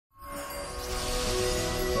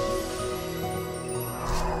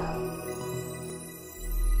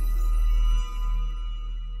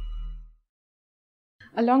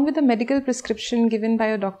Along with the medical prescription given by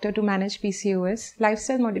a doctor to manage PCOS,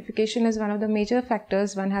 lifestyle modification is one of the major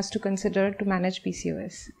factors one has to consider to manage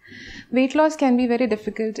PCOS. Weight loss can be very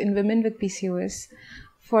difficult in women with PCOS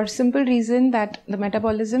for simple reason that the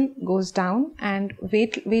metabolism goes down and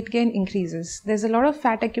weight gain increases. There's a lot of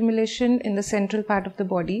fat accumulation in the central part of the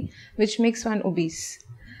body which makes one obese.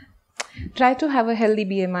 Try to have a healthy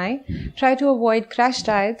BMI, try to avoid crash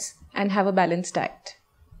diets and have a balanced diet.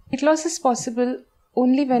 Weight loss is possible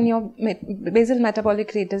only when your basal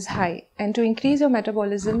metabolic rate is high, and to increase your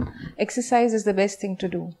metabolism, exercise is the best thing to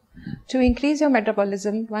do. To increase your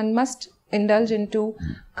metabolism, one must indulge into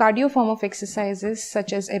cardio form of exercises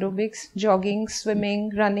such as aerobics, jogging,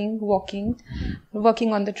 swimming, running, walking,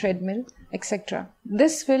 working on the treadmill, etc.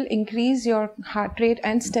 This will increase your heart rate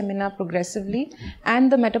and stamina progressively, and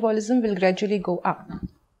the metabolism will gradually go up.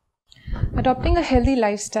 Adopting a healthy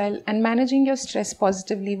lifestyle and managing your stress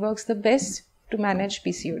positively works the best to manage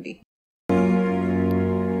PCOD.